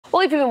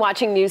Well, if you've been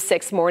watching News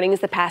 6 mornings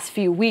the past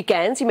few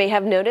weekends, you may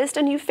have noticed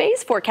a new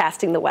face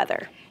forecasting the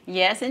weather.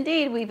 Yes,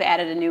 indeed. We've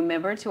added a new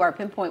member to our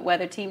Pinpoint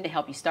Weather team to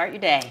help you start your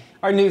day.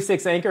 Our News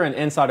 6 anchor and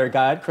insider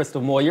guide,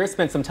 Crystal Moyer,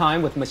 spent some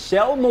time with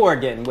Michelle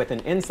Morgan with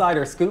an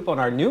insider scoop on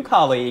our new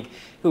colleague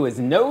who is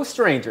no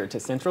stranger to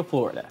Central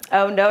Florida.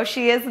 Oh, no,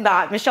 she is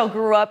not. Michelle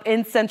grew up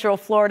in Central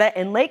Florida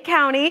in Lake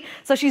County,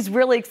 so she's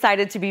really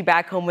excited to be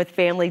back home with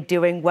family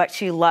doing what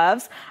she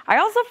loves. I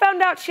also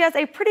found out she has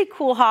a pretty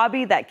cool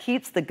hobby that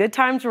keeps the good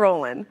times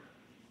rolling.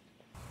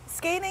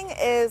 Skating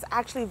is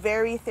actually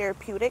very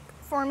therapeutic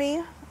for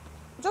me.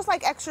 Just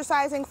like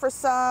exercising for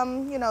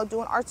some,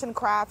 doing arts and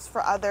crafts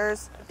for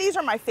others. These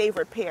are my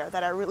favorite pair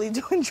that I really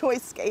do enjoy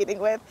skating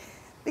with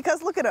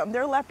because look at them,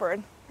 they're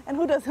leopard. And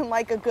who doesn't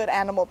like a good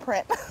animal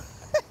print?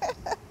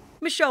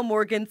 Michelle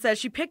Morgan says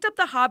she picked up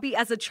the hobby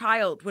as a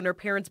child when her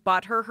parents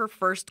bought her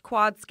first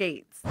quad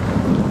skates.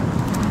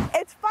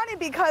 It's funny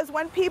because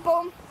when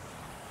people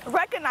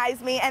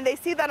recognize me and they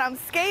see that I'm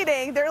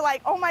skating, they're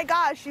like, oh my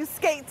gosh, you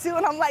skate too?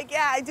 And I'm like,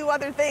 yeah, I do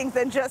other things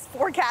than just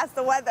forecast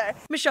the weather.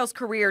 Michelle's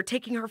career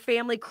taking her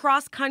family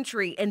cross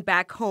country and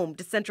back home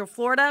to Central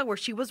Florida, where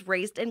she was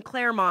raised in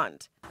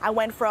Claremont. I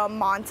went from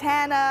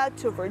Montana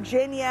to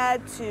Virginia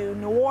to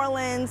New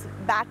Orleans,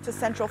 back to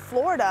Central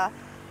Florida.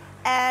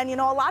 And,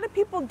 a lot of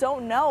people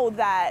don't know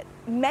that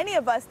many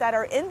of us that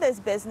are in this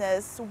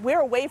business,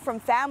 we're away from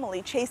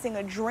family chasing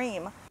a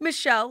dream.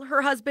 Michelle,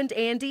 her husband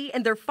Andy,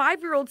 and their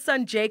 5-year-old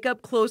son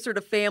Jacob closer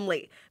to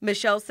family.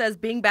 Michelle says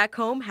being back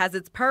home has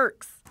its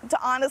perks. To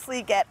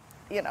honestly get,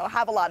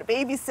 have a lot of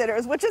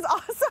babysitters, which is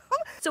awesome.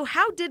 So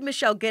how did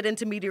Michelle get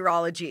into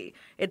meteorology?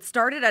 It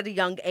started at a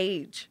young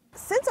age.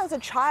 Since I was a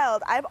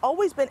child, I've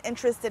always been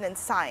interested in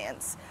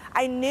science.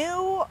 I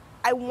knew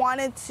I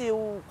wanted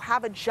to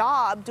have a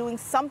job doing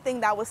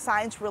something that was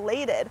science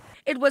related.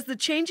 It was the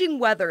changing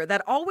weather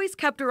that always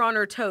kept her on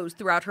her toes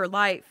throughout her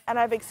life. And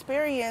I've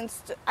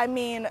experienced,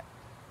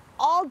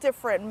 all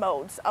different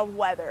modes of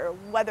weather,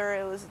 whether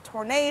it was a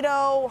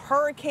tornado,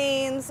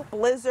 hurricanes,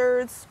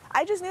 blizzards.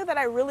 I just knew that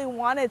I really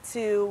wanted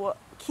to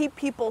keep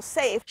people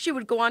safe. She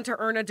would go on to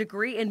earn a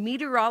degree in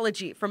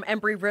meteorology from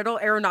Embry-Riddle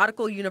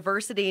Aeronautical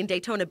University in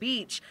Daytona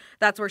Beach.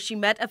 That's where she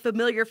met a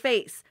familiar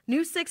face,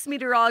 News 6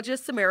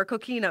 meteorologist Samara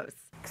Kokinos.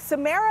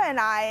 Samara and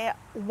I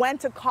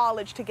went to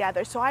college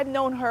together, so I've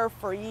known her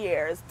for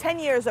years, 10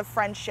 years of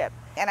friendship.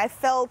 And I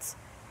felt,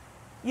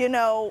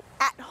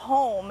 at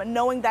home,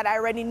 knowing that I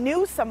already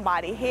knew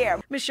somebody here.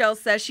 Michelle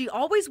says she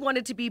always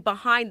wanted to be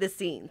behind the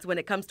scenes when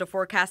it comes to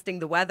forecasting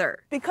the weather.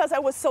 Because I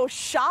was so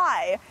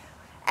shy.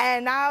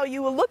 And now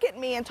you will look at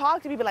me and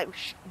talk to me, be like,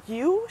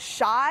 you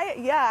shy?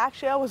 Yeah,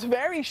 actually, I was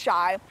very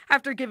shy.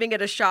 After giving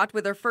it a shot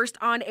with her first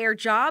on-air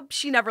job,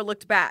 she never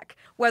looked back.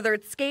 Whether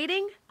it's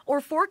skating or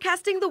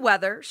forecasting the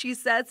weather, she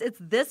says it's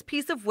this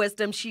piece of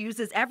wisdom she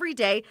uses every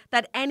day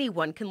that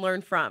anyone can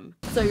learn from.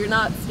 So you're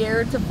not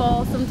scared to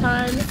fall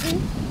sometimes?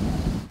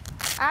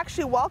 I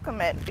actually welcome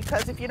it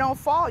because if you don't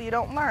fall, you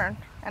don't learn.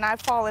 And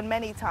I've fallen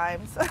many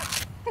times.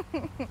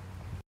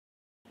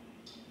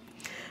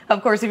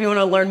 Of course, if you want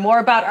to learn more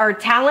about our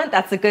talent,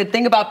 that's the good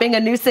thing about being a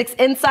News 6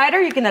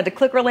 insider. You can head to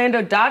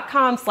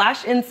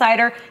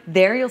clickorlando.com/insider.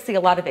 There you'll see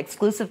a lot of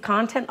exclusive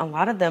content, a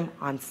lot of them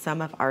on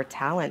some of our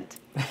talent.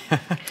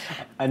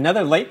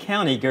 Another Lake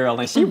County girl,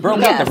 and she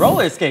broke out the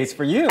roller skates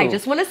for you. I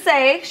just want to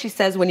say, she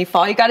says when you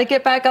fall, you got to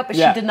get back up, but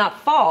she did not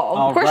fall.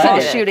 Of course while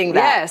she did. shooting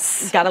that.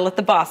 Yes. You got to let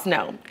the boss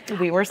know.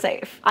 We were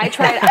safe. I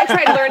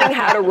tried learning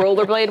how to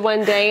rollerblade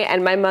one day,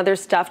 and my mother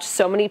stuffed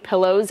so many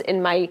pillows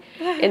in my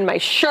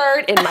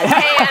shirt, in my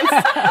pants,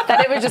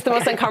 that it was just the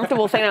most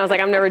uncomfortable thing. I was like,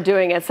 I'm never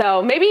doing it.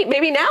 So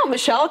maybe now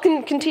Michelle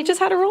can teach us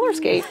how to roller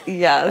skate.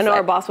 Yes. I know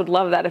our boss would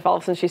love that if all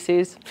of a sudden she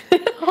sees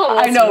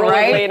I know,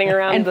 right? rollerblading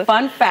around. And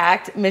fun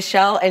fact,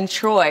 Michelle and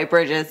Troy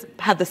Bridges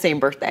had the same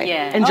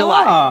birthday in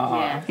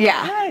July.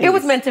 Yeah, nice. It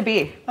was meant to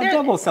be. A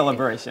double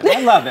celebration.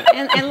 I love it.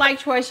 And like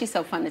Troy, she's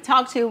so fun to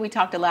talk to. We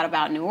talked a lot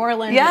about New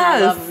Orleans. Yes.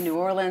 And our love of New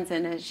Orleans,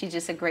 and she's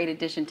just a great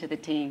addition to the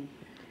team.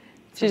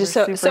 She's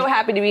just so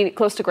happy to be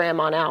close to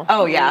Grandma now.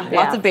 Oh, yeah.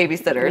 Lots of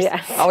babysitters.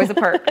 Yes. Always a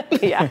perk.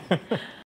 Yeah.